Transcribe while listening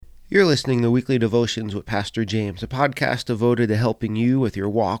You're listening to Weekly Devotions with Pastor James, a podcast devoted to helping you with your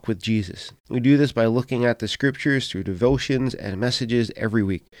walk with Jesus. We do this by looking at the scriptures through devotions and messages every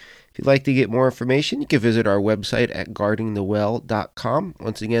week. If you'd like to get more information, you can visit our website at guardingthewell.com.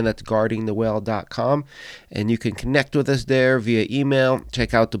 Once again, that's guardingthewell.com, and you can connect with us there via email.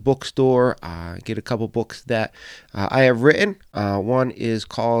 Check out the bookstore, get a couple books that I have written. One is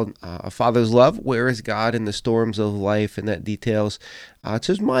called A Father's Love, Where is God in the Storms of Life, and that details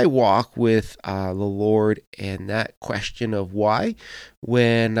just my walk with the Lord and that question of why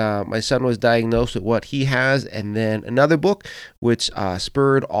when my son was diagnosed with what he has, and then another book which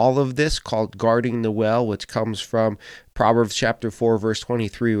spurred all of this called Guarding the Well, which comes from Proverbs chapter 4, verse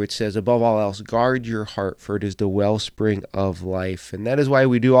 23, which says, above all else, guard your heart, for it is the wellspring of life. And that is why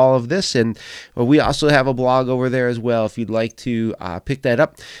we do all of this. And we also have a blog over there as well, if you'd like to pick that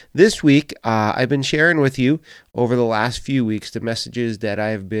up. This week, I've been sharing with you over the last few weeks the messages that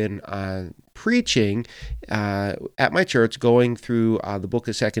I've been preaching at my church, going through the book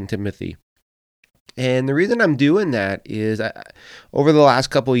of 2 Timothy. And the reason I'm doing that is over the last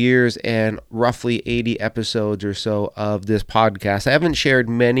couple of years and roughly 80 episodes or so of this podcast, I haven't shared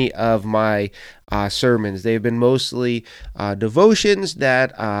many of my sermons. They've been mostly devotions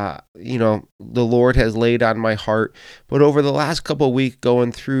that, the Lord has laid on my heart. But over the last couple of weeks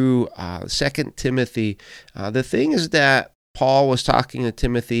going through 2 Timothy, the thing is that Paul was talking to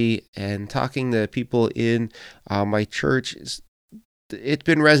Timothy and talking to people in my church. It's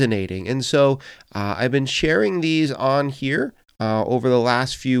been resonating. And so I've been sharing these on here over the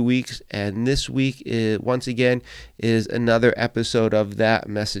last few weeks. And this week, once again, is another episode of that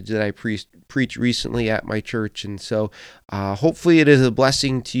message that I preached recently at my church. And so hopefully it is a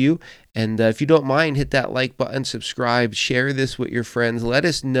blessing to you. And if you don't mind, hit that like button, subscribe, share this with your friends. Let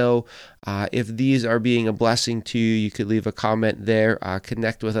us know if these are being a blessing to you. You could leave a comment there.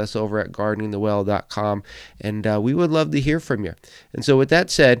 Connect with us over at guardingthewell.com. And we would love to hear from you. And so with that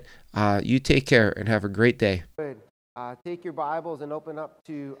said, you take care and have a great day. Good. Take your Bibles and open up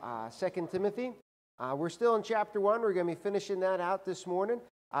to 2 Timothy. We're still in chapter 1. We're going to be finishing that out this morning.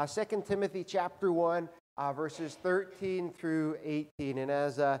 2 Timothy chapter 1, verses 13 through 18. And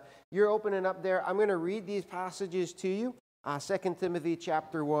as you're opening up there, I'm going to read these passages to you. 2 Timothy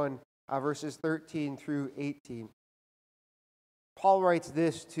chapter 1, verses 13 through 18. Paul writes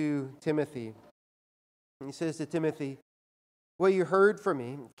this to Timothy. He says to Timothy, what you heard from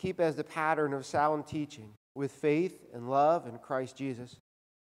me, keep as the pattern of sound teaching, with faith and love in Christ Jesus.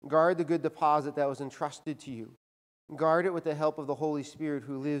 Guard the good deposit that was entrusted to you. Guard it with the help of the Holy Spirit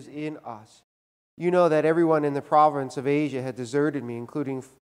who lives in us. You know that everyone in the province of Asia had deserted me, including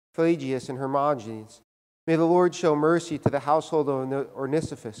Pelagius and Hermogenes. May the Lord show mercy to the household of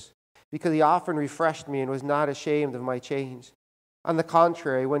Onesiphorus, because he often refreshed me and was not ashamed of my chains. On the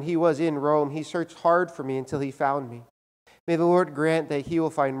contrary, when he was in Rome, he searched hard for me until he found me. May the Lord grant that he will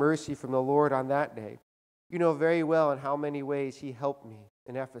find mercy from the Lord on that day. You know very well in how many ways he helped me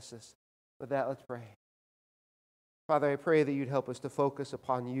in Ephesus. With that, let's pray. Father, I pray that you'd help us to focus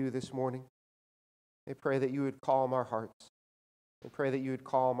upon you this morning. I pray that you would calm our hearts. I pray that you would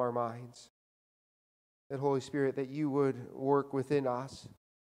calm our minds. That, Holy Spirit, that you would work within us,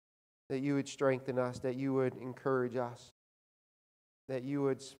 that you would strengthen us, that you would encourage us, that you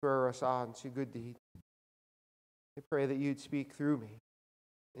would spur us on to good deeds. I pray that you'd speak through me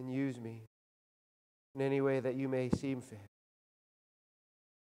and use me in any way that you may seem fit.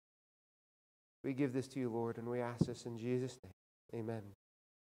 We give this to you, Lord, and we ask this in Jesus' name. Amen.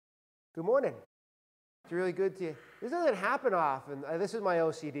 Good morning. It's really good to... This doesn't happen often. This is my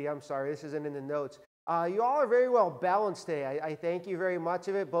OCD. I'm sorry. This isn't in the notes. You all are very well balanced today. I thank you very much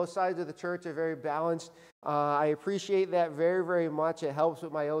of it. Both sides of the church are very balanced. I appreciate that very, very much. It helps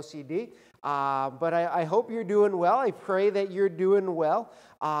with my OCD. But I hope you're doing well. I pray that you're doing well.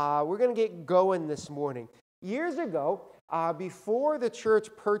 We're going to get going this morning. Years ago, before the church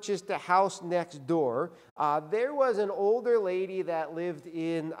purchased the house next door, there was an older lady that lived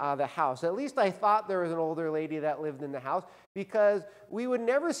in the house. At least I thought there was an older lady that lived in the house, because we would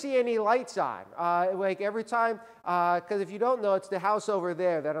never see any lights on. Like every time, because if you don't know, it's the house over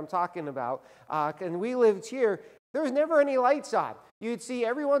there that I'm talking about. And we lived here. There was never any lights on. You'd see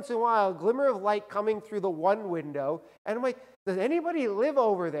every once in a while a glimmer of light coming through the one window. And I'm like, does anybody live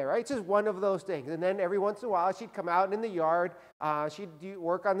over there? Right? It's just one of those things. And then every once in a while, she'd come out in the yard. She'd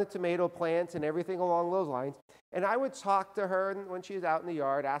work on the tomato plants and everything along those lines. And I would talk to her when she was out in the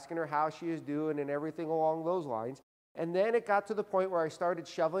yard, asking her how she was doing and everything along those lines. And then it got to the point where I started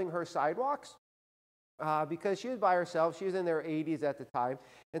shoveling her sidewalks. Because she was by herself. She was in their 80s at the time.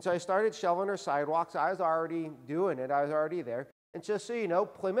 And so I started shoveling her sidewalks. I was already doing it. I was already there. And just so you know,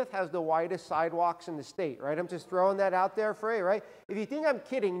 Plymouth has the widest sidewalks in the state, right? I'm just throwing that out there for you, right? If you think I'm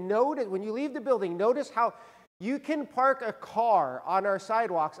kidding, notice when you leave the building, notice how you can park a car on our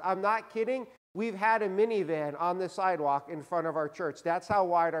sidewalks. I'm not kidding. We've had a minivan on the sidewalk in front of our church. That's how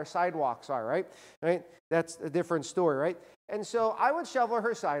wide our sidewalks are, right? Right? That's a different story, right? And so I would shovel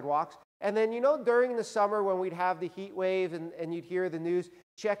her sidewalks. And then, during the summer when we'd have the heat wave and you'd hear the news,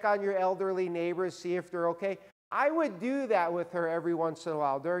 check on your elderly neighbors, see if they're okay. I would do that with her every once in a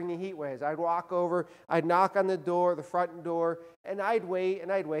while during the heat waves. I'd walk over, I'd knock on the door, the front door, and I'd wait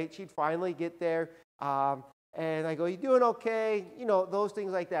and I'd wait. She'd finally get there. And I go, "You doing okay?" Those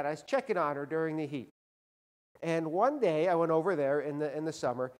things like that. I was checking on her during the heat. And one day I went over there in the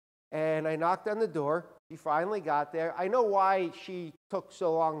summer and I knocked on the door. She finally got there. I know why she took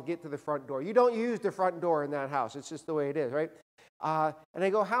so long to get to the front door. You don't use the front door in that house. It's just the way it is, right? And I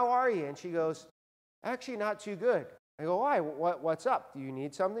go, "How are you?" And she goes, "Actually, not too good." I go, "Why? What's up? Do you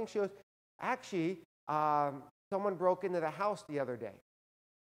need something?" She goes, "Actually, someone broke into the house the other day."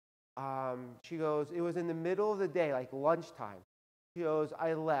 She goes, "It was in the middle of the day, like lunchtime." She goes,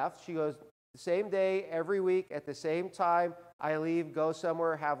 "I left." She goes, "The same day, every week, at the same time, I leave, go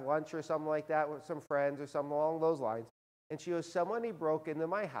somewhere, have lunch or something like that with some friends or something along those lines." And she goes, "Somebody broke into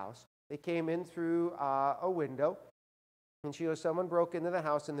my house. They came in through a window." And she goes, "Someone broke into the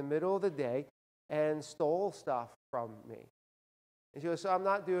house in the middle of the day and stole stuff from me." And she goes, "So I'm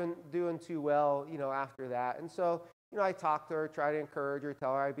not doing too well, after that." And so, I talked to her, try to encourage her,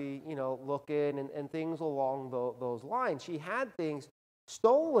 tell her I'd be, looking and things along those lines. She had things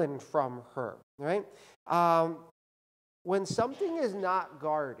stolen from her, right? When something is not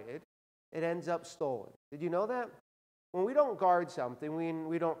guarded, it ends up stolen. Did you know that? When we don't guard something, when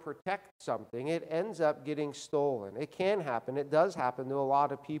we don't protect something, it ends up getting stolen. It can happen. It does happen to a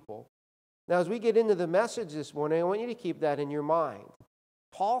lot of people. Now, as we get into the message this morning, I want you to keep that in your mind.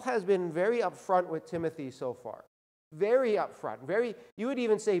 Paul has been very upfront with Timothy so far. Very upfront. You would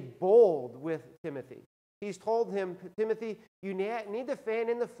even say bold with Timothy. He's told him, "Timothy, you need to fan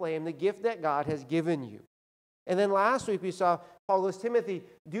in the flame the gift that God has given you." And then last week we saw Paul goes, "Timothy,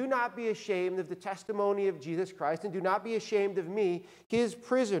 do not be ashamed of the testimony of Jesus Christ, and do not be ashamed of me, his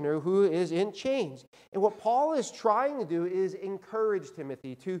prisoner who is in chains." And what Paul is trying to do is encourage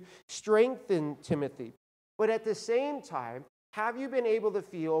Timothy, to strengthen Timothy. But at the same time, have you been able to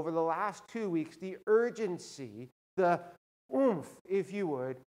feel over the last 2 weeks the urgency, the oomph, if you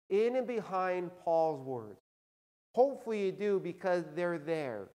would, in and behind Paul's words? Hopefully you do, because they're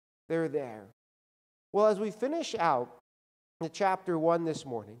there. They're there. Well, as we finish out the chapter 1 this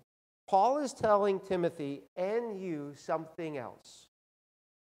morning, Paul is telling Timothy and you something else.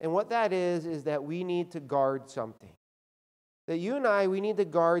 And what that is that we need to guard something. That you and I, we need to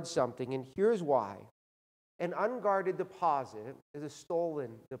guard something, and here's why. An unguarded deposit is a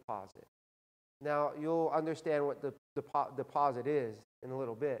stolen deposit. Now, you'll understand what the deposit is in a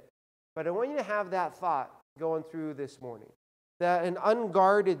little bit. But I want you to have that thought going through this morning. That an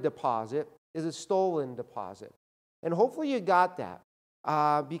unguarded deposit is a stolen deposit. And hopefully you got that.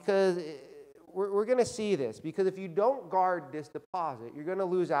 Because we're going to see this. Because if you don't guard this deposit, you're going to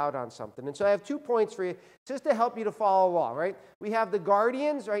lose out on something. And so I have 2 points for you, just to help you to follow along, right? We have the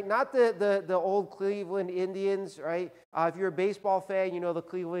Guardians, right? Not the old Cleveland Indians, right? If you're a baseball fan, you know the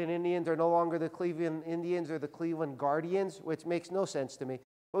Cleveland Indians are no longer the Cleveland Indians, they're the Cleveland Guardians, which makes no sense to me.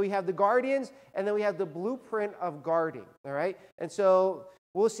 But we have the Guardians, and then we have the blueprint of guarding, all right? And so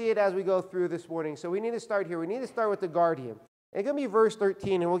we'll see it as we go through this morning. So we need to start here. We need to start with the Guardian. And it's going to be verse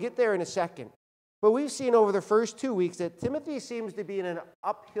 13, and we'll get there in a second. But we've seen over the first 2 weeks that Timothy seems to be in an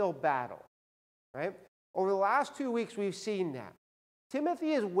uphill battle, right? Over the last 2 weeks, we've seen that.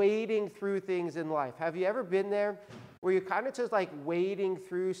 Timothy is wading through things in life. Have you ever been there where you're kind of just like wading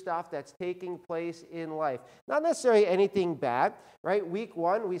through stuff that's taking place in life? Not necessarily anything bad, right? Week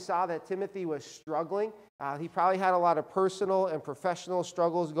 1, we saw that Timothy was struggling. He probably had a lot of personal and professional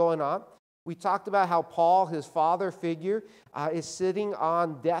struggles going on. We talked about how Paul, his father figure, is sitting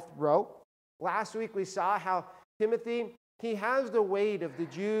on death row. Last week we saw how Timothy, he has the weight of the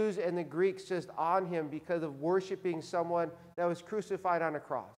Jews and the Greeks just on him because of worshiping someone that was crucified on a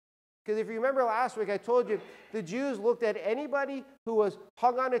cross. Because if you remember last week, I told you the Jews looked at anybody who was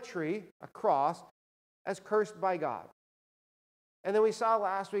hung on a tree, a cross, as cursed by God. And then we saw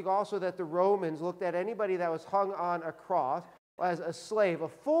last week also that the Romans looked at anybody that was hung on a cross as a slave, a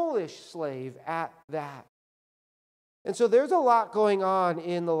foolish slave at that. And so there's a lot going on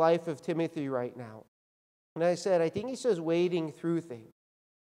in the life of Timothy right now. And I said, I think he's just wading through things.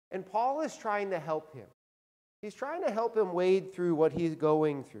 And Paul is trying to help him. He's trying to help him wade through what he's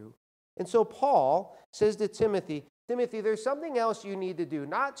going through. And so Paul says to Timothy, Timothy, there's something else you need to do.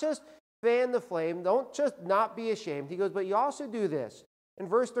 Not just fan the flame. Don't just not be ashamed. He goes, but you also do this. In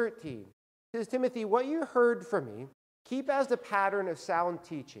verse 13, he says, Timothy, what you heard from me, keep as the pattern of sound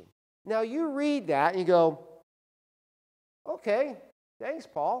teaching. Now you read that and you go, okay, thanks,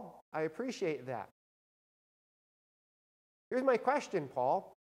 Paul. I appreciate that. Here's my question,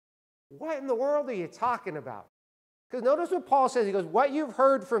 Paul. What in the world are you talking about? Because notice what Paul says. He goes, what you've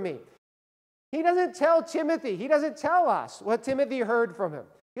heard from me. He doesn't tell Timothy. He doesn't tell us what Timothy heard from him.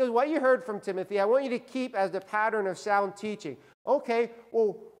 He goes, what you heard from Timothy, I want you to keep as the pattern of sound teaching. Okay,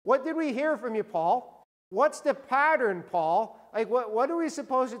 well, what did we hear from you, Paul? What's the pattern, Paul? Like, what are we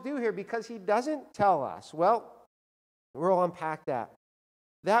supposed to do here? Because he doesn't tell us. Well, we'll unpack that.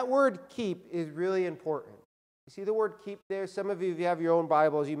 That word keep is really important. You see the word keep there? Some of you, if you have your own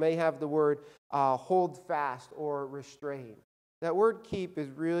Bibles, you may have the word hold fast or restrain. That word keep is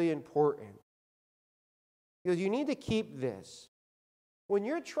really important. Because you need to keep this. When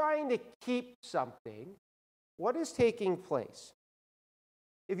you're trying to keep something, what is taking place?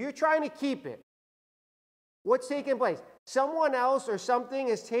 If you're trying to keep it, what's taking place? Someone else or something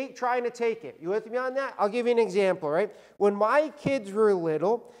is trying to take it. You with me on that? I'll give you an example, right? When my kids were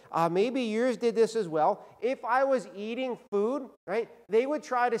little, maybe yours did this as well. If I was eating food, right, they would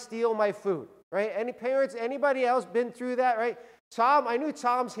try to steal my food, right? Any parents, anybody else been through that, right? Tom, I knew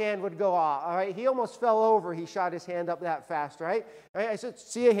Tom's hand would go off, all right? He almost fell over. He shot his hand up that fast, right? I said,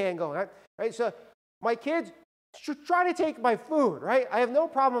 see a hand going, right? So my kids try to take my food, right? I have no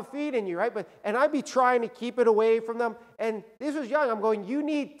problem feeding you, right? And I'd be trying to keep it away from them. And this was young. I'm going, you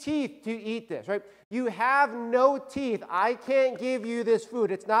need teeth to eat this, right? You have no teeth. I can't give you this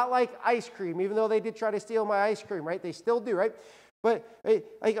food. It's not like ice cream, even though they did try to steal my ice cream, right? They still do, right? But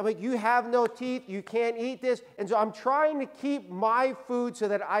I'm like, you have no teeth. You can't eat this. And so I'm trying to keep my food so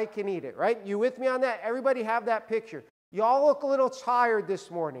that I can eat it, right? You with me on that? Everybody have that picture. Y'all look a little tired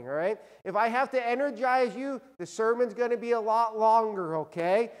this morning, all right? If I have to energize you, the sermon's going to be a lot longer,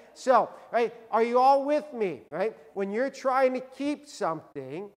 okay? So, right, are you all with me, right? When you're trying to keep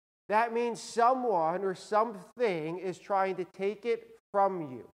something, that means someone or something is trying to take it from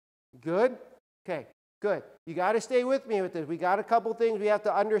you. Good? Okay, good. You got to stay with me with this. We got a couple things we have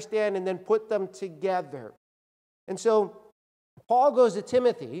to understand and then put them together. And so, Paul goes to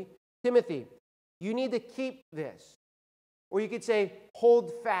Timothy, Timothy, you need to keep this. Or you could say,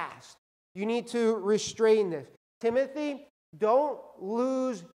 hold fast. You need to restrain this. Timothy, don't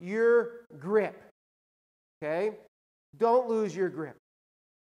lose your grip. Okay? Don't lose your grip.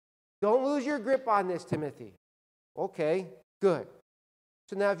 Don't lose your grip on this, Timothy. Okay, good.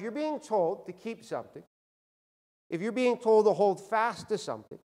 So now if you're being told to keep something, if you're being told to hold fast to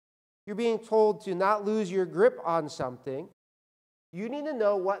something, you're being told to not lose your grip on something, you need to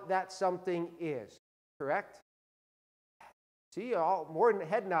know what that something is. Correct? See, all more than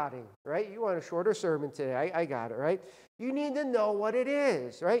head nodding, right? You want a shorter sermon today. I got it, right? You need to know what it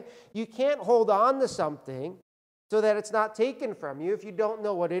is, right? You can't hold on to something so that it's not taken from you if you don't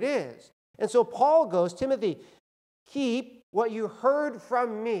know what it is. And so Paul goes, Timothy, keep what you heard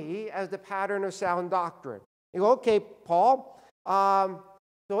from me as the pattern of sound doctrine. You go, okay, Paul, so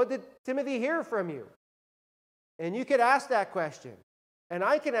what did Timothy hear from you? And you could ask that question. And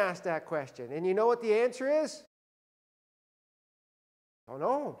I can ask that question. And you know what the answer is? Oh,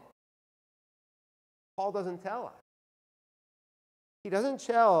 no. Paul doesn't tell us. He doesn't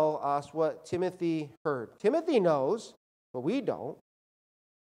tell us what Timothy heard. Timothy knows, but we don't.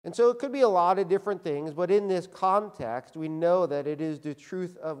 And so it could be a lot of different things, but in this context, we know that it is the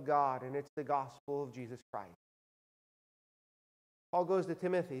truth of God, and it's the gospel of Jesus Christ. Paul goes to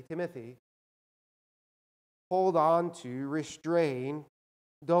Timothy, Timothy, hold on to, restrain,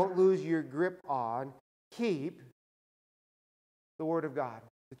 don't lose your grip on, keep the Word of God,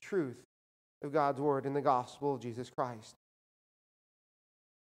 the truth of God's Word in the gospel of Jesus Christ.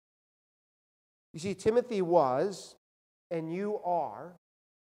 You see, Timothy was, and you are,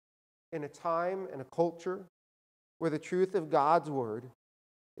 in a time and a culture where the truth of God's Word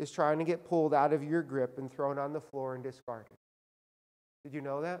is trying to get pulled out of your grip and thrown on the floor and discarded. Did you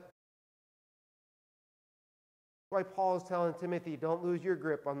know that? That's why Paul is telling Timothy, don't lose your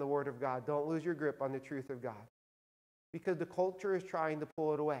grip on the Word of God. Don't lose your grip on the truth of God. Because the culture is trying to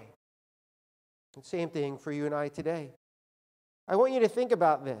pull it away. And same thing for you and I today. I want you to think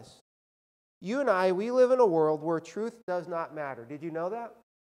about this. You and I, we live in a world where truth does not matter. Did you know that?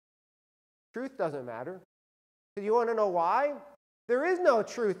 Truth doesn't matter. Do you want to know why? There is no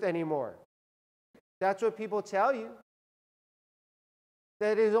truth anymore. That's what people tell you.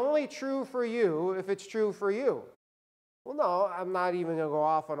 That is only true for you if it's true for you. Well, no, I'm not even going to go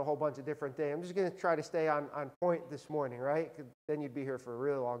off on a whole bunch of different things. I'm just going to try to stay on point this morning, right? 'Cause then you'd be here for a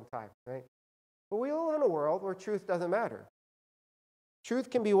really long time, right? But we live in a world where truth doesn't matter.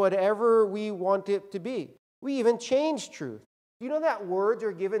 Truth can be whatever we want it to be. We even change truth. You know that words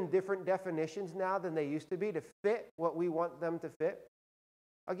are given different definitions now than they used to be to fit what we want them to fit?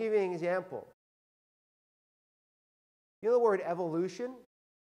 I'll give you an example. You know the word evolution?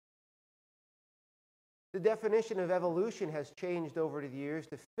 The definition of evolution has changed over the years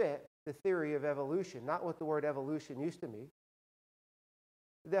to fit the theory of evolution, not what the word evolution used to mean.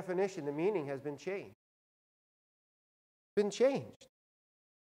 The definition, the meaning has been changed. Been changed.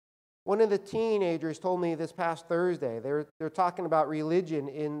 One of the teenagers told me this past Thursday, they're talking about religion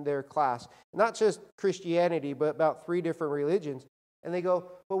in their class. Not just Christianity, but about 3 different religions. And they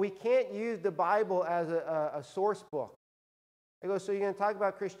go, but we can't use the Bible as a source book. I go, so you're going to talk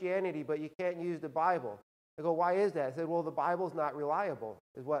about Christianity, but you can't use the Bible. I go, why is that? I said, well, the Bible's not reliable,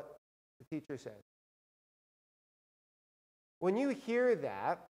 is what the teacher said. When you hear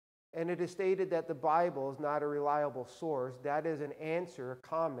that, and it is stated that the Bible is not a reliable source, that is an answer, a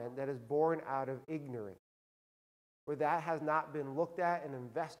comment that is born out of ignorance, where that has not been looked at and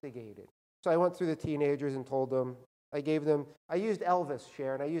investigated. So I went through the teenagers and told them, I used Elvis,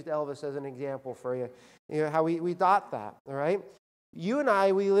 Sharon. I used Elvis as an example for you. You know, how we thought that, all right? You and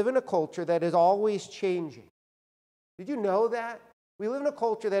I, we live in a culture that is always changing. Did you know that? We live in a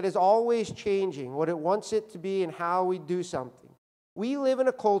culture that is always changing what it wants it to be and how we do something. We live in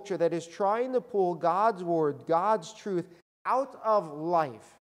a culture that is trying to pull God's word, God's truth out of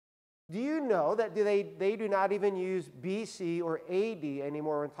life. Do you know that they do not even use BC or AD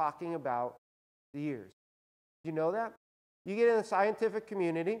anymore when talking about the years? Do you know that? You get in the scientific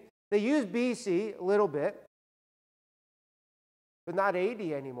community, they use BC a little bit, but not AD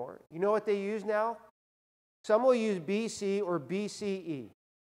anymore. You know what they use now? Some will use BC or BCE.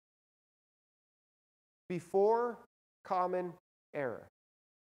 Before Common Era.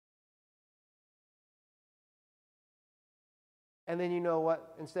 And then you know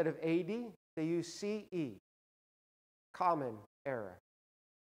what? Instead of AD, they use CE. Common Era.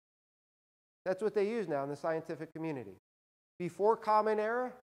 That's what they use now in the scientific community. Before Common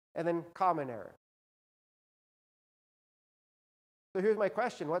Era, and then Common Era. So here's my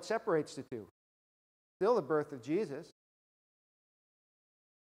question. What separates the two? Still the birth of Jesus.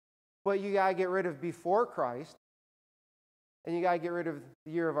 But you got to get rid of before Christ, and you got to get rid of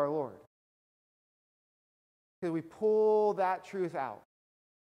the year of our Lord. Because we pull that truth out.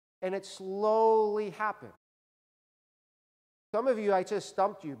 And it slowly happened. Some of you, I just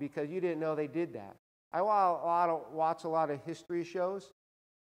stumped you because you didn't know they did that. I watch a lot of history shows,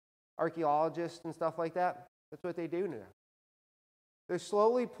 archaeologists and stuff like that. That's what they do now. They're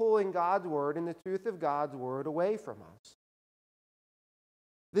slowly pulling God's word and the truth of God's word away from us.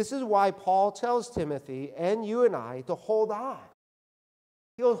 This is why Paul tells Timothy and you and I to hold on.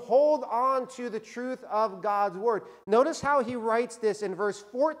 He'll hold on to the truth of God's word. Notice how he writes this in verse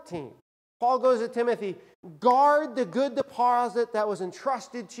 14. Paul goes to Timothy, guard the good deposit that was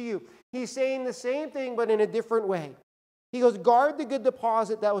entrusted to you. He's saying the same thing, but in a different way. He goes, guard the good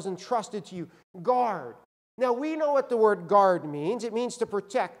deposit that was entrusted to you. Guard. Now, we know what the word guard means. It means to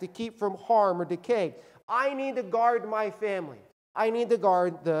protect, to keep from harm or decay. I need to guard my family. I need to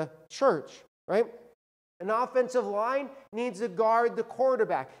guard the church, right? An offensive line needs to guard the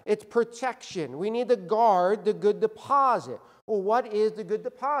quarterback. It's protection. We need to guard the good deposit. Well, what is the good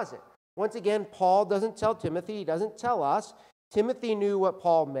deposit? Once again, Paul doesn't tell Timothy. He doesn't tell us. Timothy knew what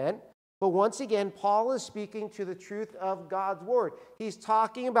Paul meant. But once again, Paul is speaking to the truth of God's word. He's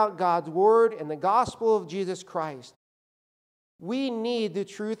talking about God's word and the gospel of Jesus Christ. We need the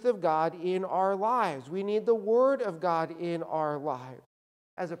truth of God in our lives. We need the word of God in our lives.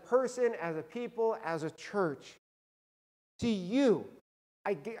 As a person, as a people, as a church. To you,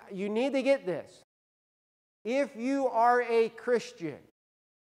 you need to get this. If you are a Christian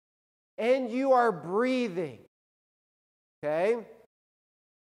and you are breathing, okay?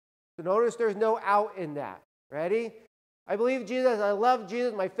 So notice there's no out in that. Ready? I believe Jesus. I love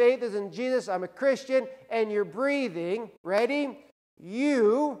Jesus. My faith is in Jesus. I'm a Christian. And you're breathing. Ready?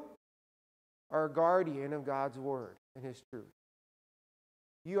 You are a guardian of God's word and his truth.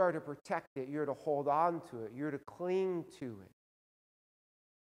 You are to protect it. You're to hold on to it. You're to cling to it.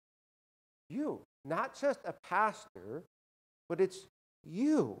 You. Not just a pastor, but it's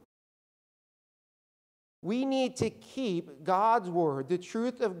you. We need to keep God's word, the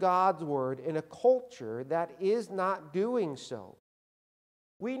truth of God's word, in a culture that is not doing so.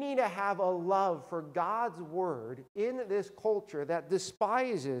 We need to have a love for God's word in this culture that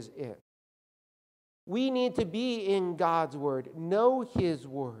despises it. We need to be in God's Word, know His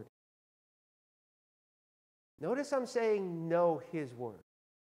Word. Notice I'm saying know His Word.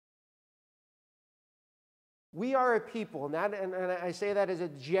 We are a people, and I say that as a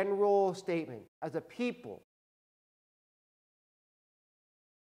general statement. As a people,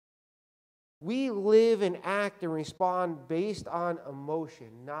 we live and act and respond based on emotion,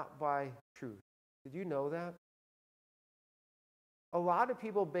 not by truth. Did you know that? A lot of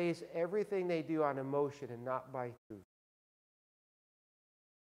people base everything they do on emotion and not by truth.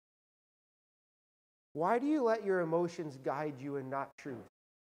 Why do you let your emotions guide you and not truth?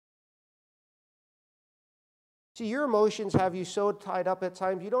 See, your emotions have you so tied up at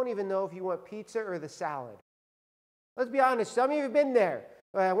times, you don't even know if you want pizza or the salad. Let's be honest, some of you have been there.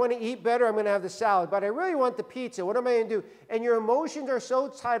 I want to eat better, I'm going to have the salad, but I really want the pizza. What am I going to do? And your emotions are so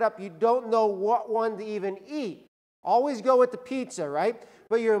tied up, you don't know what one to even eat. Always go with the pizza, right?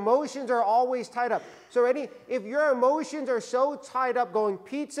 But your emotions are always tied up. So if your emotions are so tied up going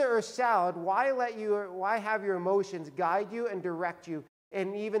pizza or salad, why have your emotions guide you and direct you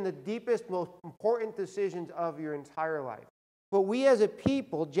in even the deepest, most important decisions of your entire life? But we as a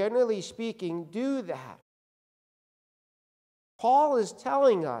people, generally speaking, do that. Paul is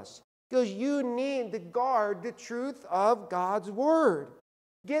telling us, because you need to guard the truth of God's Word.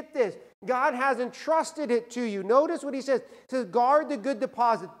 Get this. God has entrusted it to you. Notice what he says. He says, guard the good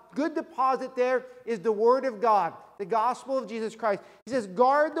deposit. Good deposit there is the Word of God, the gospel of Jesus Christ. He says,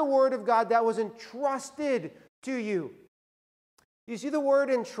 guard the Word of God that was entrusted to you. You see the word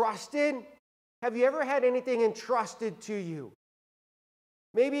entrusted? Have you ever had anything entrusted to you?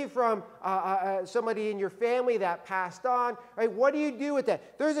 Maybe from somebody in your family that passed on. Right? What do you do with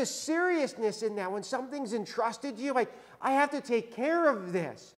that? There's a seriousness in that when something's entrusted to you. Like, I have to take care of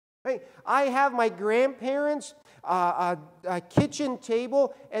this. Right? I have my grandparents' a kitchen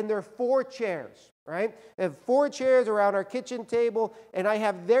table, and there are 4 chairs. Right? I have 4 chairs around our kitchen table, and I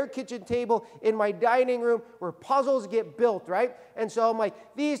have their kitchen table in my dining room where puzzles get built, right? And so I'm like,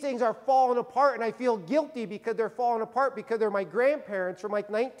 these things are falling apart, and I feel guilty because they're falling apart because they're my grandparents from like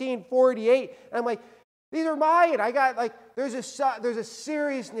 1948. And I'm like, these are mine. I got like, there's a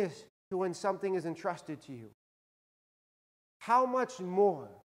seriousness to when something is entrusted to you. How much more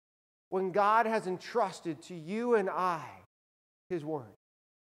when God has entrusted to you and I His Word?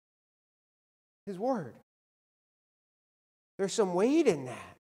 His Word. There's some weight in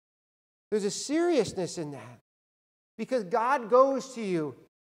that. There's a seriousness in that. Because God goes to you,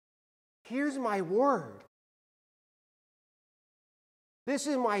 here's my Word. This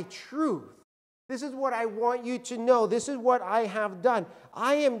is my truth. This is what I want you to know. This is what I have done.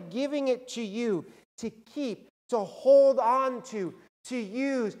 I am giving it to you to keep, to hold on to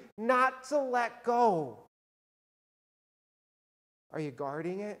use, not to let go. Are you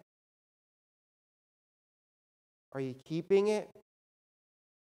guarding it? Are you keeping it?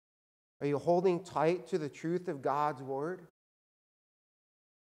 Are you holding tight to the truth of God's Word?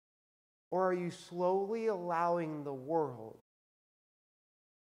 Or are you slowly allowing the world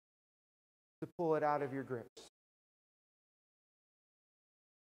to pull it out of your grips?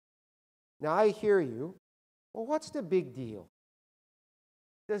 Now I hear you. Well, what's the big deal?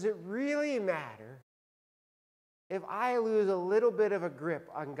 Does it really matter if I lose a little bit of a grip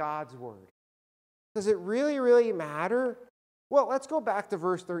on God's Word? Does it really, really matter? Well, let's go back to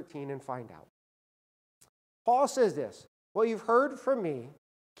verse 13 and find out. Paul says this, what you've heard from me,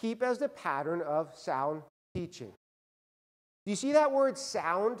 keep as the pattern of sound teaching. Do you see that word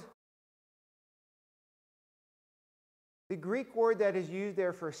sound? The Greek word that is used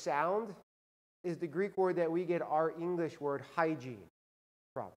there for sound is the Greek word that we get our English word hygiene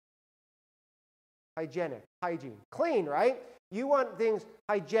from. Hygienic, hygiene. Clean, right? You want things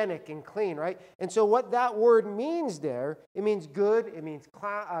hygienic and clean, right? And so what that word means there, it means good, it means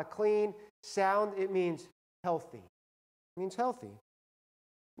clean, sound, it means healthy. It means healthy.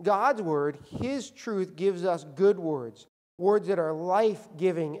 God's Word, His truth gives us good words, words that are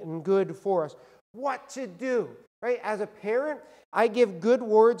life-giving and good for us. What to do, right? As a parent, I give good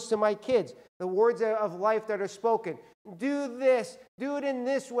words to my kids, the words of life that are spoken. Do this, do it in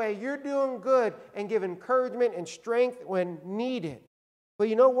this way, you're doing good, and give encouragement and strength when needed. But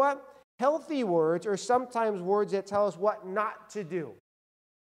you know what? Healthy words are sometimes words that tell us what not to do.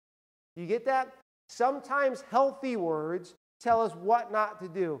 You get that? Sometimes healthy words tell us what not to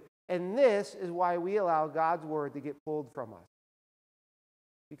do. And this is why we allow God's Word to get pulled from us.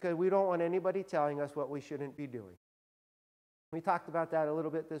 Because we don't want anybody telling us what we shouldn't be doing. We talked about that a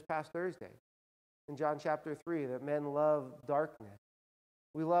little bit this past Thursday. In John chapter 3, that men love darkness.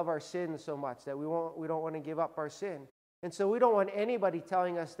 We love our sin so much that we don't want to give up our sin. And so we don't want anybody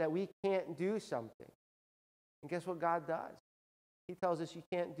telling us that we can't do something. And guess what God does? He tells us you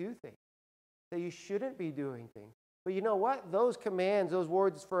can't do things, that you shouldn't be doing things. But you know what? Those commands, those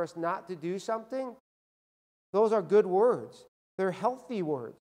words for us not to do something, those are good words. They're healthy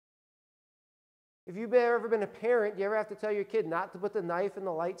words. If you've ever been a parent, you ever have to tell your kid not to put the knife in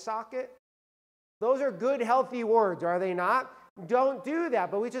the light socket? Those are good, healthy words, are they not? Don't do that.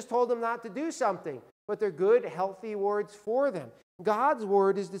 But we just told them not to do something. But they're good, healthy words for them. God's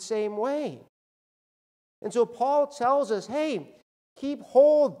word is the same way. And so Paul tells us, hey,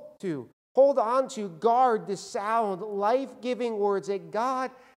 hold on to, guard the sound, life-giving words that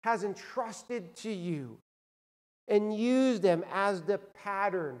God has entrusted to you. And use them as the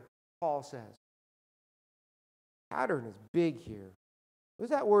pattern, Paul says. Pattern is big here. What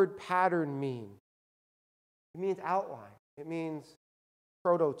does that word pattern mean? It means outline. It means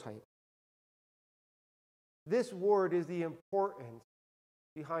prototype. This word is the importance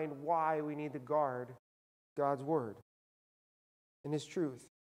behind why we need to guard God's word and his truth.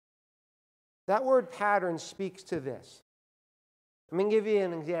 That word pattern speaks to this. I'm going to give you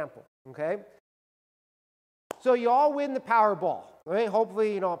an example, okay? So you all win the Powerball, right?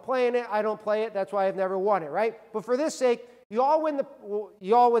 Hopefully, I'm playing it. I don't play it. That's why I've never won it, right? But for this sake, you all win the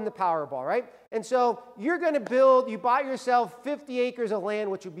Powerball, right? And so you're going to you buy yourself 50 acres of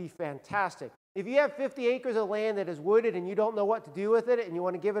land, which would be fantastic. If you have 50 acres of land that is wooded and you don't know what to do with it and you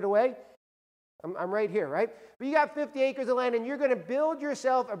want to give it away, I'm right here, right? But you got 50 acres of land and you're going to build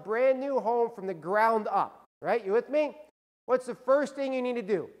yourself a brand new home from the ground up, right? You with me? What's the first thing you need to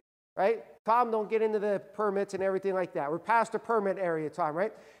do, right? Tom, don't get into the permits and everything like that. We're past the permit area, Tom,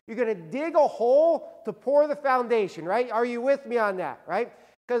 right? You're going to dig a hole to pour the foundation, right? Are you with me on that, right?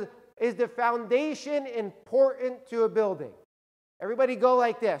 Because is the foundation important to a building? Everybody go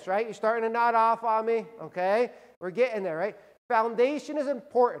like this, right? You're starting to nod off on me, okay? We're getting there, right? Foundation is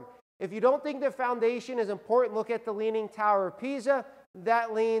important. If you don't think the foundation is important, look at the Leaning Tower of Pisa.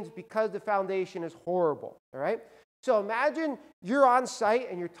 That leans because the foundation is horrible, all right? So imagine you're on site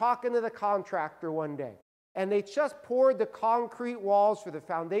and you're talking to the contractor one day, and they just poured the concrete walls for the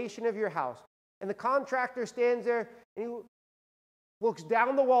foundation of your house. And the contractor stands there and he looks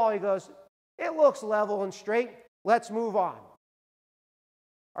down the wall. He goes, "It looks level and straight. Let's move on."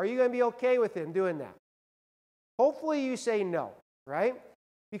 Are you going to be okay with him doing that? Hopefully you say no, right?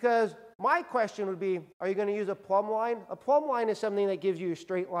 Because my question would be, are you going to use a plumb line? A plumb line is something that gives you a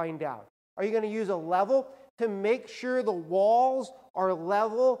straight line down. Are you going to use a level to make sure the walls are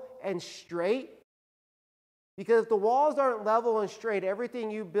level and straight? Because if the walls aren't level and straight,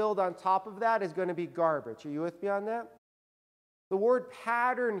 everything you build on top of that is going to be garbage. Are you with me on that? The word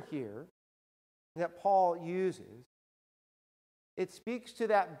pattern here that Paul uses, it speaks to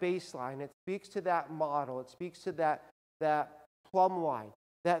that baseline. It speaks to that model. It speaks to that plumb line,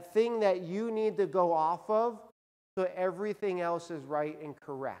 that thing that you need to go off of so everything else is right and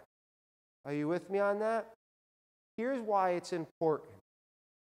correct. Are you with me on that? Here's why it's important.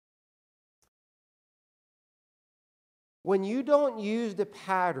 When you don't use the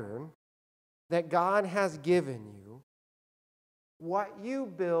pattern that God has given you, what you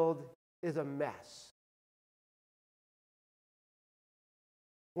build is a mess.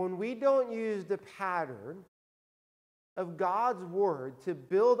 When we don't use the pattern of God's word to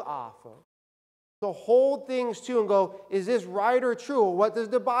build off of, to hold things to and go, is this right or true? What does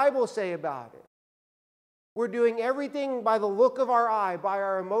the Bible say about it? We're doing everything by the look of our eye, by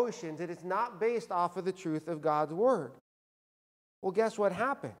our emotions, and it's not based off of the truth of God's word. Well, guess what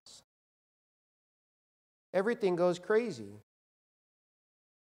happens? Everything goes crazy.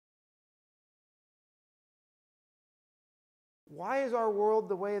 Why is our world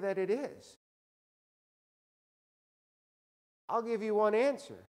the way that it is? I'll give you one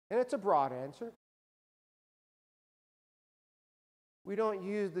answer, and it's a broad answer. We don't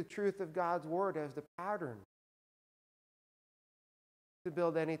use the truth of God's word as the pattern to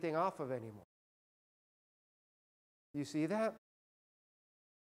build anything off of anymore. You see that?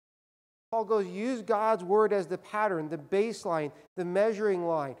 Paul goes, use God's word as the pattern, the baseline, the measuring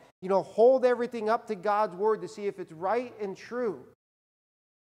line. Hold everything up to God's word to see if it's right and true.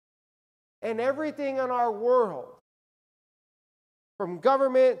 And everything in our world, from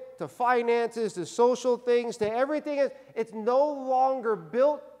government to finances to social things to everything, it's no longer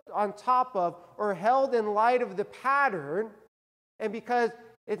built on top of or held in light of the pattern. And because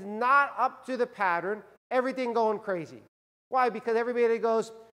it's not up to the pattern, everything going crazy. Why? Because everybody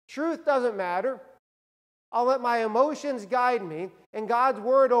goes, truth doesn't matter. I'll let my emotions guide me. And God's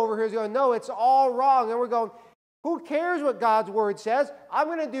word over here is going, no, it's all wrong. And we're going, Who cares what God's word says? I'm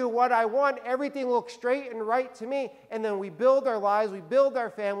going to do what I want. Everything looks straight and right to me. And then we build our lives, we build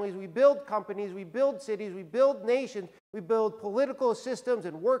our families, we build companies, we build cities, we build nations, we build political systems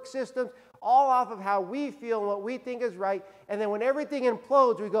and work systems, all off of how we feel and what we think is right. And then when everything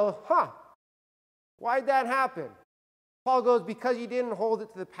implodes, we go, why'd that happen? Paul goes, because you didn't hold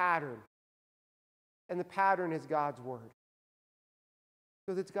it to the pattern. And the pattern is God's word.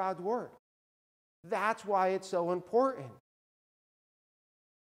 Because it's God's word. That's why it's so important.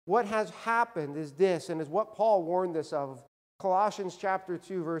 What has happened is this, and is what Paul warned us of. Colossians chapter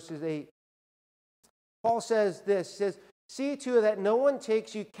 2, verses 8. Paul says this, says, see to it that no one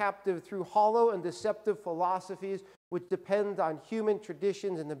takes you captive through hollow and deceptive philosophies which depend on human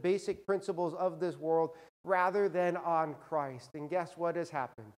traditions and the basic principles of this world rather than on Christ. And guess what has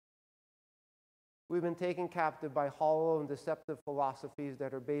happened? We've been taken captive by hollow and deceptive philosophies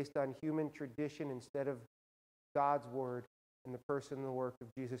that are based on human tradition instead of God's word and the person and the work of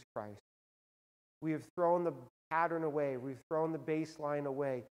Jesus Christ. We have thrown the pattern away. We've thrown the baseline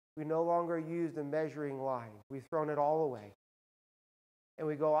away. We no longer use the measuring line. We've thrown it all away. And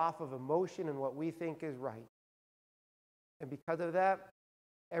we go off of emotion and what we think is right. And because of that,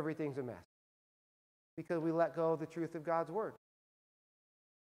 everything's a mess. Because we let go of the truth of God's word.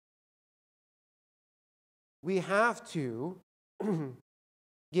 We have to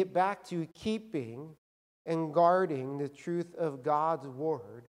get back to keeping and guarding the truth of God's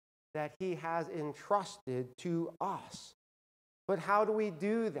word that he has entrusted to us. But how do we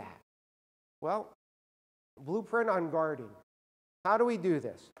do that? Well, blueprint on guarding. How do we do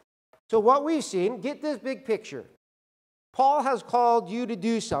this? So what we've seen, get this big picture. Paul has called you to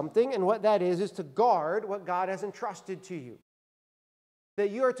do something, and what that is to guard what God has entrusted to you.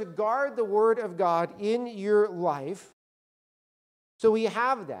 That you are to guard the word of God in your life. So we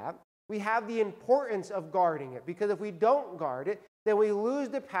have that. We have the importance of guarding it, because if we don't guard it, then we lose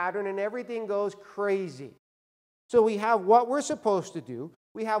the pattern and everything goes crazy. So we have what we're supposed to do.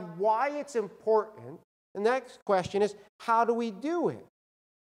 We have why it's important. The next question is, how do we do it?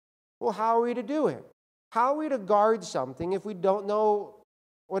 Well, how are we to do it? How are we to guard something if we don't know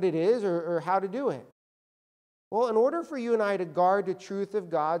what it is or how to do it? Well, in order for you and I to guard the truth of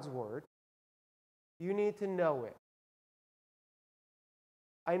God's word, you need to know it.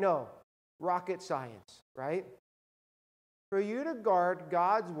 I know, rocket science, right? For you to guard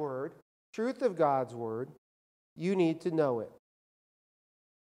God's word, truth of God's word, you need to know it.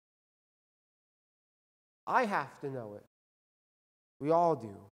 I have to know it. We all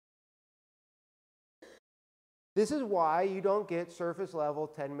do. This is why you don't get surface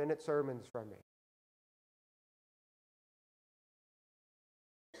level 10-minute sermons from me.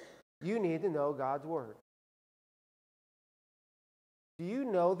 You need to know God's word. Do you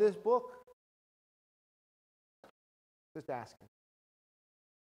know this book? Just asking.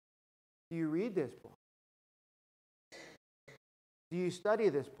 Do you read this book? Do you study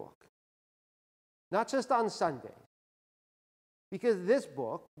this book? Not just on Sunday. Because this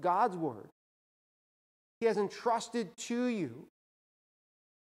book, God's word, he has entrusted to you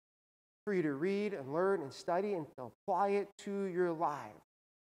for you to read and learn and study and to apply it to your life.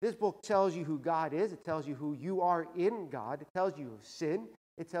 This book tells you who God is. It tells you who you are in God. It tells you of sin.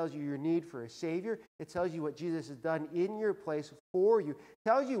 It tells you your need for a Savior. It tells you what Jesus has done in your place for you. It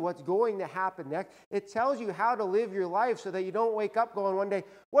tells you what's going to happen next. It tells you how to live your life so that you don't wake up going one day,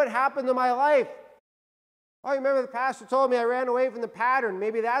 what happened to my life? Oh, you remember the pastor told me I ran away from the pattern.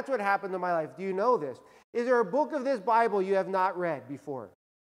 Maybe that's what happened to my life. Do you know this? Is there a book of this Bible you have not read before?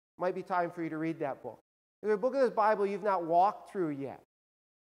 Might be time for you to read that book. Is there a book of this Bible you've not walked through yet?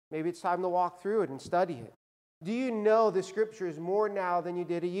 Maybe it's time to walk through it and study it. Do you know the Scriptures more now than you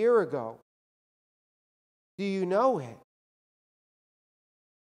did a year ago? Do you know it?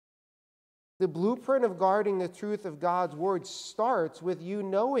 The blueprint of guarding the truth of God's word starts with you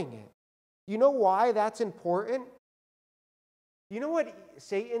knowing it. You know why that's important? You know what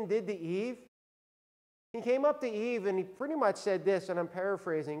Satan did to Eve? He came up to Eve and he pretty much said this, and I'm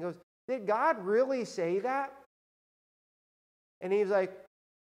paraphrasing. He goes, did God really say that? And Eve's like,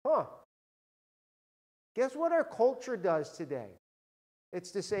 Guess what our culture does today?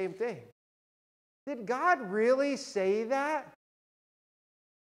 It's the same thing. Did God really say that?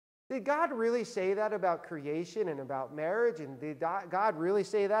 Did God really say that about creation and about marriage? And did God really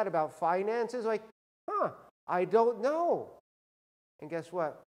say that about finances? Like, I don't know. And guess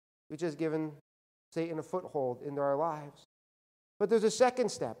what? We've just given Satan a foothold into our lives. But there's a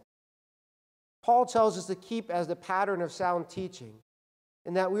second step. Paul tells us to keep as the pattern of sound teaching,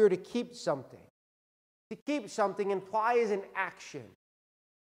 and that we are to keep something. To keep something implies an action.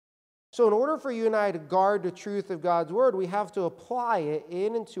 So in order for you and I to guard the truth of God's word, we have to apply it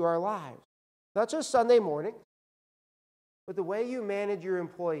in into our lives. Not just Sunday morning, but the way you manage your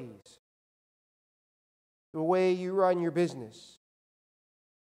employees, the way you run your business,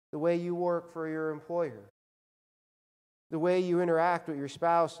 the way you work for your employer, the way you interact with your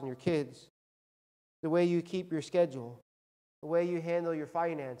spouse and your kids, the way you keep your schedule, the way you handle your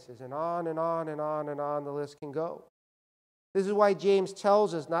finances, and on and on and on and on the list can go. This is why James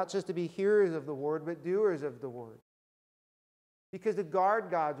tells us not just to be hearers of the word, but doers of the word. Because to guard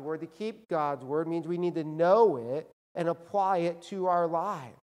God's word, to keep God's word, means we need to know it and apply it to our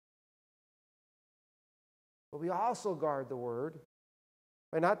lives. But we also guard the word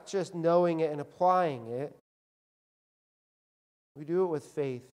by not just knowing it and applying it. We do it with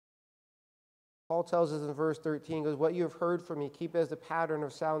faith. Paul tells us in verse 13, he goes, what you have heard from me, keep as the pattern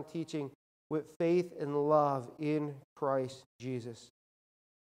of sound teaching with faith and love in Christ Jesus.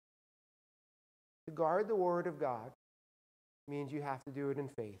 To guard the word of God means you have to do it in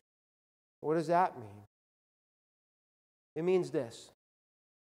faith. What does that mean? It means this.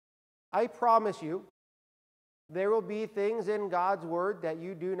 I promise you, there will be things in God's word that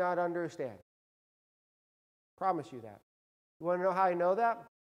you do not understand. Promise you that. You want to know how I know that?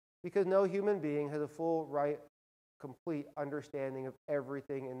 Because no human being has a full, right, complete understanding of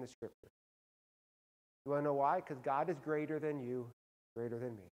everything in the Scripture. You want to know why? Because God is greater than you, greater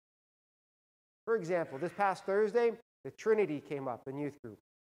than me. For example, this past Thursday, the Trinity came up in youth group,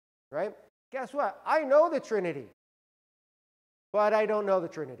 right? Guess what? I know the Trinity, but I don't know the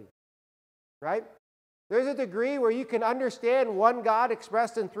Trinity, right? There's a degree where you can understand one God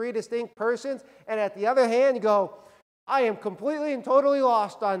expressed in three distinct persons, and at the other hand, you go, I am completely and totally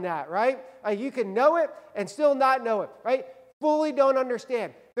lost on that, right? You can know it and still not know it, right? Fully don't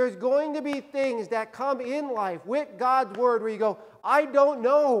understand. There's going to be things that come in life with God's word where you go, I don't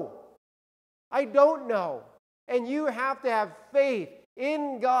know. I don't know. And you have to have faith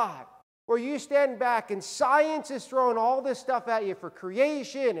in God, where you stand back and science is throwing all this stuff at you for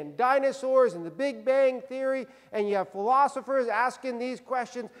creation and dinosaurs and the Big Bang Theory, and you have philosophers asking these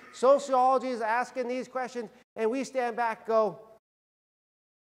questions, sociology is asking these questions, and we stand back and go,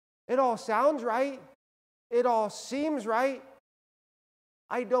 it all sounds right. It all seems right.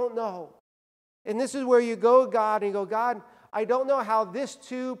 I don't know. And this is where you go, God, and you go, God, I don't know how this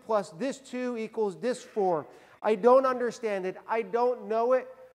 2 plus this 2 equals this 4. I don't understand it. I don't know it,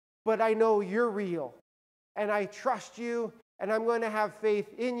 but I know you're real. And I trust you, and I'm going to have faith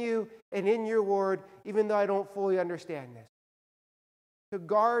in you and in your word, even though I don't fully understand this. To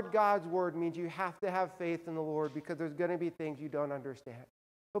guard God's word means you have to have faith in the Lord, because there's going to be things you don't understand.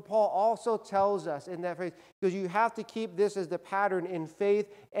 But Paul also tells us in that phrase, because you have to keep this as the pattern in faith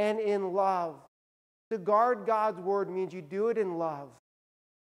and in love. To guard God's word means you do it in love.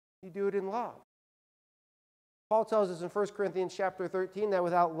 You do it in love. Paul tells us in 1 Corinthians chapter 13 that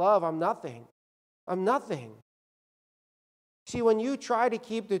without love, I'm nothing. I'm nothing. See, when you try to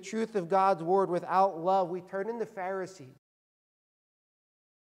keep the truth of God's word without love, we turn into Pharisees.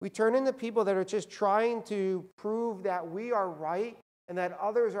 We turn into people that are just trying to prove that we are right and that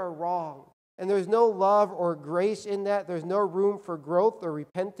others are wrong. And there's no love or grace in that. There's no room for growth or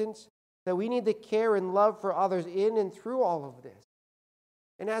repentance. That we need to care and love for others in and through all of this.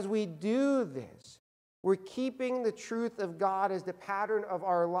 And as we do this, we're keeping the truth of God as the pattern of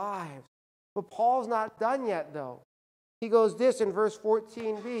our lives. But Paul's not done yet, though. He goes this in verse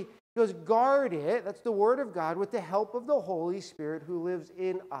 14b. He goes, guard it, that's the word of God, with the help of the Holy Spirit who lives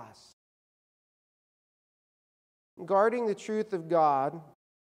in us. Guarding the truth of God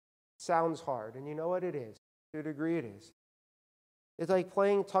sounds hard, and you know what it is. To a degree it is. It's like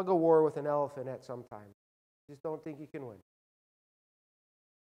playing tug-of-war with an elephant at some time. You just don't think you can win.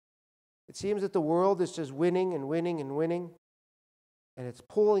 It seems that the world is just winning and winning and winning, and it's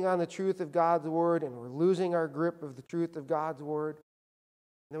pulling on the truth of God's word, and we're losing our grip of the truth of God's word.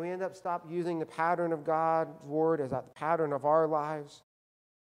 And then we end up stop using the pattern of God's word as a pattern of our lives.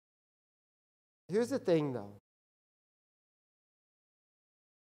 Here's the thing, though.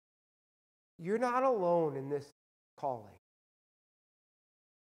 You're not alone in this calling.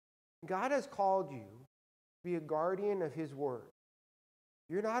 God has called you to be a guardian of his word.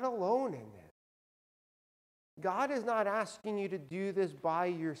 You're not alone in this. God is not asking you to do this by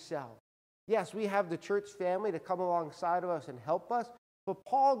yourself. Yes, we have the church family to come alongside of us and help us. But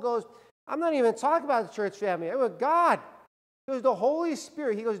Paul goes, I'm not even talking about the church family. I'm with God. He goes, the Holy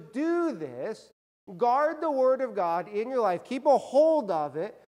Spirit. He goes, do this. Guard the word of God in your life. Keep a hold of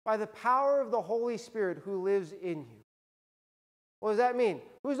it by the power of the Holy Spirit who lives in you. What does that mean?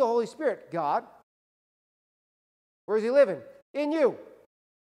 Who's the Holy Spirit? God. Where's he living? In you.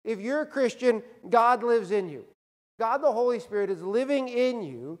 If you're a Christian, God lives in you. God the Holy Spirit is living in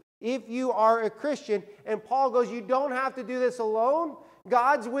you if you are a Christian. And Paul goes, you don't have to do this alone.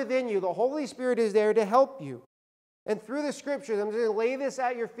 God's within you. The Holy Spirit is there to help you. And through the scriptures, I'm just going to lay this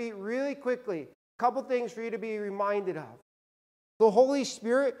at your feet really quickly. A couple things for you to be reminded of. The Holy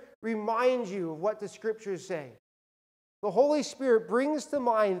Spirit reminds you of what the scriptures say. The Holy Spirit brings to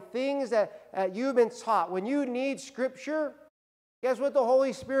mind things that you've been taught. When you need scripture, guess what the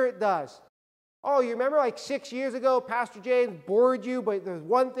Holy Spirit does? Oh, you remember like 6 years ago, Pastor James bored you, but there's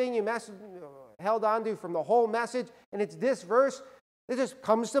one thing you held on to from the whole message, and it's this verse. It just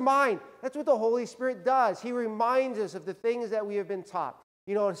comes to mind. That's what the Holy Spirit does. He reminds us of the things that we have been taught.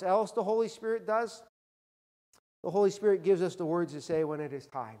 You know what else the Holy Spirit does? The Holy Spirit gives us the words to say when it is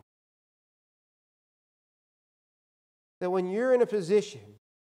time. That when you're in a position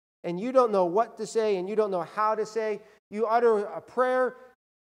and you don't know what to say and you don't know how to say, you utter a prayer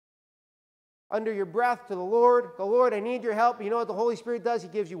under your breath to the Lord. The Lord, I need your help. You know what the Holy Spirit does? He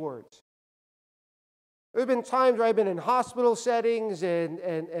gives you words. There have been times where I've been in hospital settings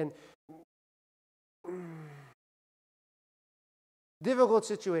and difficult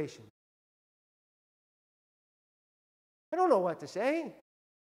situations. I don't know what to say.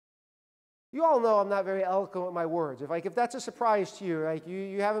 You all know I'm not very eloquent with my words. If that's a surprise to you,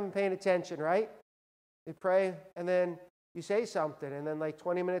 you haven't been paying attention, right? You pray, and then you say something, and then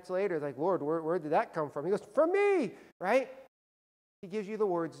 20 minutes later, it's like, Lord, where did that come from? He goes, from me, right? He gives you the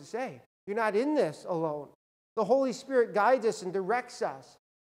words to say. You're not in this alone. The Holy Spirit guides us and directs us.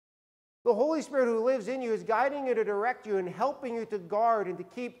 The Holy Spirit who lives in you is guiding you to direct you and helping you to guard and to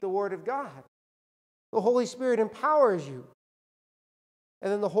keep the Word of God. The Holy Spirit empowers you.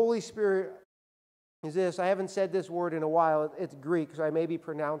 And then the Holy Spirit is this. I haven't said this word in a while. It's Greek, so I may be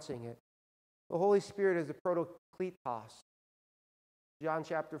pronouncing it. The Holy Spirit is the protokletos. John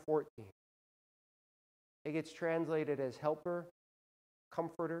chapter 14. It gets translated as helper,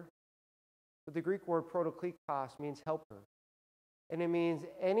 comforter. But the Greek word protokletos means helper. And it means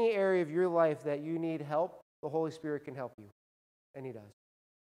any area of your life that you need help, the Holy Spirit can help you. And He does.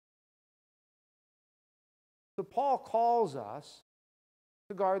 So Paul calls us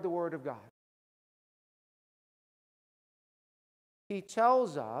to guard the Word of God. He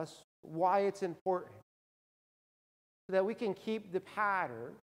tells us why it's important, so that we can keep the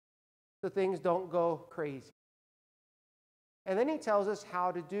pattern so things don't go crazy. And then he tells us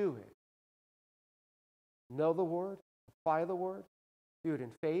how to do it. Know the Word, apply the Word, do it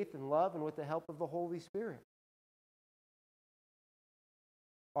in faith and love and with the help of the Holy Spirit.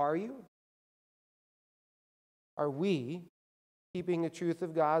 Are you? Are we keeping the truth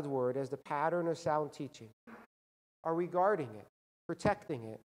of God's Word as the pattern of sound teaching? Are we guarding it, protecting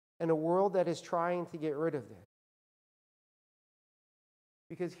it in a world that is trying to get rid of it?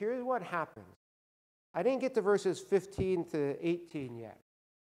 Because here's what happens. I didn't get to verses 15 to 18 yet.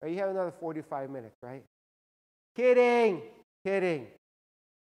 Right? You have another 45 minutes, right? Kidding.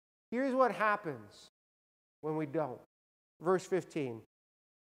 Here's what happens when we don't. Verse 15.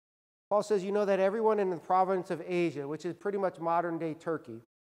 Paul says, you know that everyone in the province of Asia, which is pretty much modern-day Turkey,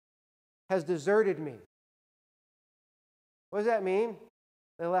 has deserted me. What does that mean?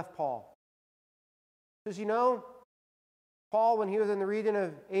 They left Paul. Because you know, Paul, when he was in the region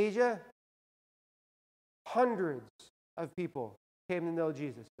of Asia, hundreds of people came to know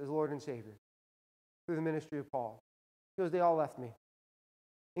Jesus as Lord and Savior through the ministry of Paul. He goes, they all left me,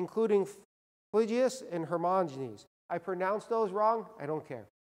 including Pelagius and Hermogenes. I pronounced those wrong. I don't care.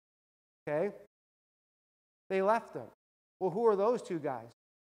 Okay? They left them. Well, who are those two guys?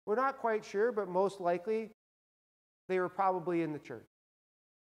 We're not quite sure, but most likely they were probably in the church.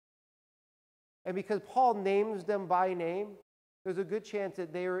 And because Paul names them by name, there's a good chance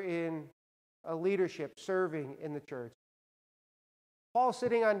that they were in a leadership serving in the church. Paul's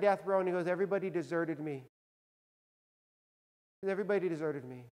sitting on death row and he goes, everybody deserted me. Everybody deserted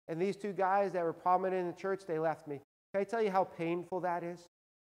me. And these two guys that were prominent in the church, they left me. Can I tell you how painful that is?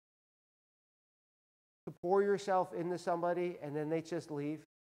 To pour yourself into somebody and then they just leave.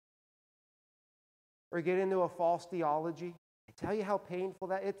 Or get into a false theology. I tell you how painful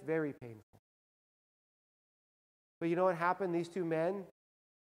that is. It's very painful. But you know what happened? These two men,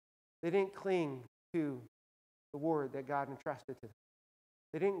 they didn't cling to the word that God entrusted to them.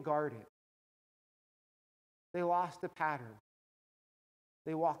 They didn't guard it. They lost the pattern.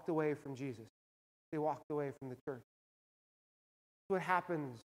 They walked away from Jesus. They walked away from the church. That's what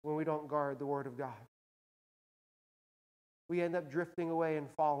happens when we don't guard the Word of God. We end up drifting away and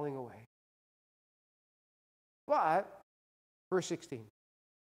falling away. But, verse 16,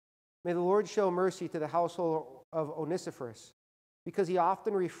 may the Lord show mercy to the household of Onesiphorus, because he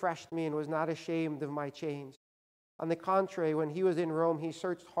often refreshed me and was not ashamed of my chains. On the contrary, when he was in Rome, he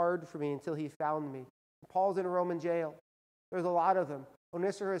searched hard for me until he found me. Paul's in a Roman jail. There's a lot of them.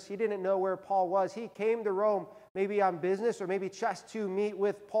 Onesiphorus, he didn't know where Paul was. He came to Rome maybe on business or maybe just to meet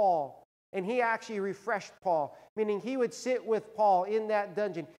with Paul. And he actually refreshed Paul, meaning he would sit with Paul in that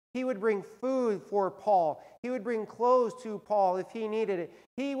dungeon. He would bring food for Paul. He would bring clothes to Paul if he needed it.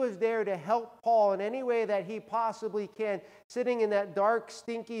 He was there to help Paul in any way that he possibly can, sitting in that dark,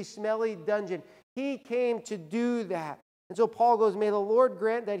 stinky, smelly dungeon. He came to do that. And so Paul goes, may the Lord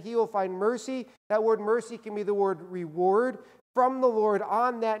grant that he will find mercy. That word mercy can be the word reward from the Lord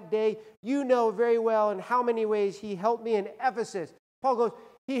on that day. You know very well in how many ways he helped me in Ephesus. Paul goes,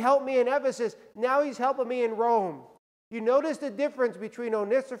 he helped me in Ephesus. Now he's helping me in Rome. You notice the difference between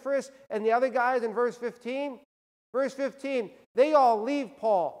Onesiphorus and the other guys in verse 15? Verse 15, they all leave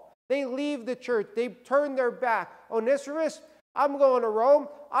Paul. They leave the church. They turn their back. Onesiphorus, I'm going to Rome.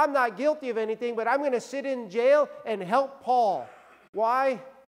 I'm not guilty of anything, but I'm going to sit in jail and help Paul. Why?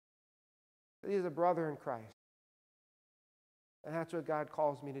 He's a brother in Christ. And that's what God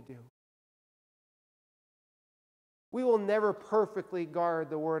calls me to do. We will never perfectly guard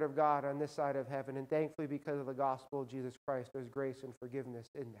the Word of God on this side of heaven. And thankfully, because of the gospel of Jesus Christ, there's grace and forgiveness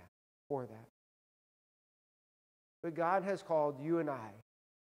in that, for that. But God has called you and I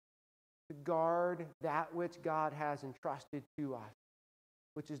to guard that which God has entrusted to us,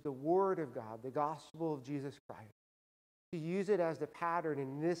 which is the Word of God, the gospel of Jesus Christ. To use it as the pattern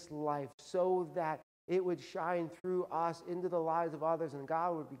in this life so that it would shine through us into the lives of others and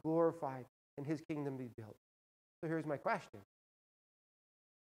God would be glorified and His kingdom be built. So here's my question.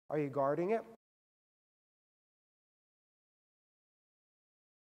 Are you guarding it?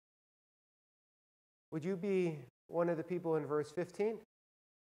 Would you be one of the people in verse 15?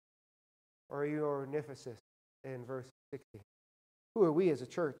 Or are you Onesiphorus in verse 16? Who are we as a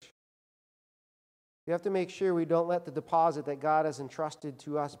church? We have to make sure we don't let the deposit that God has entrusted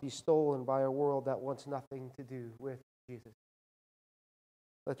to us be stolen by a world that wants nothing to do with Jesus.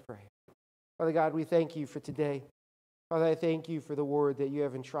 Let's pray. Father God, we thank you for today. Father, I thank you for the word that you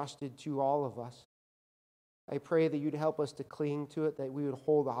have entrusted to all of us. I pray that you'd help us to cling to it, that we would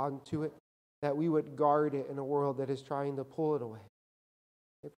hold on to it, that we would guard it in a world that is trying to pull it away.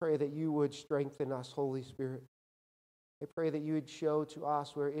 I pray that you would strengthen us, Holy Spirit. I pray that you would show to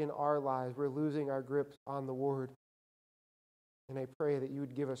us where in our lives we're losing our grip on the word. And I pray that you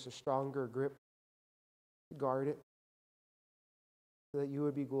would give us a stronger grip to guard it, so that you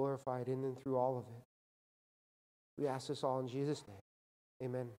would be glorified in and through all of it. We ask this all in Jesus' name.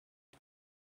 Amen.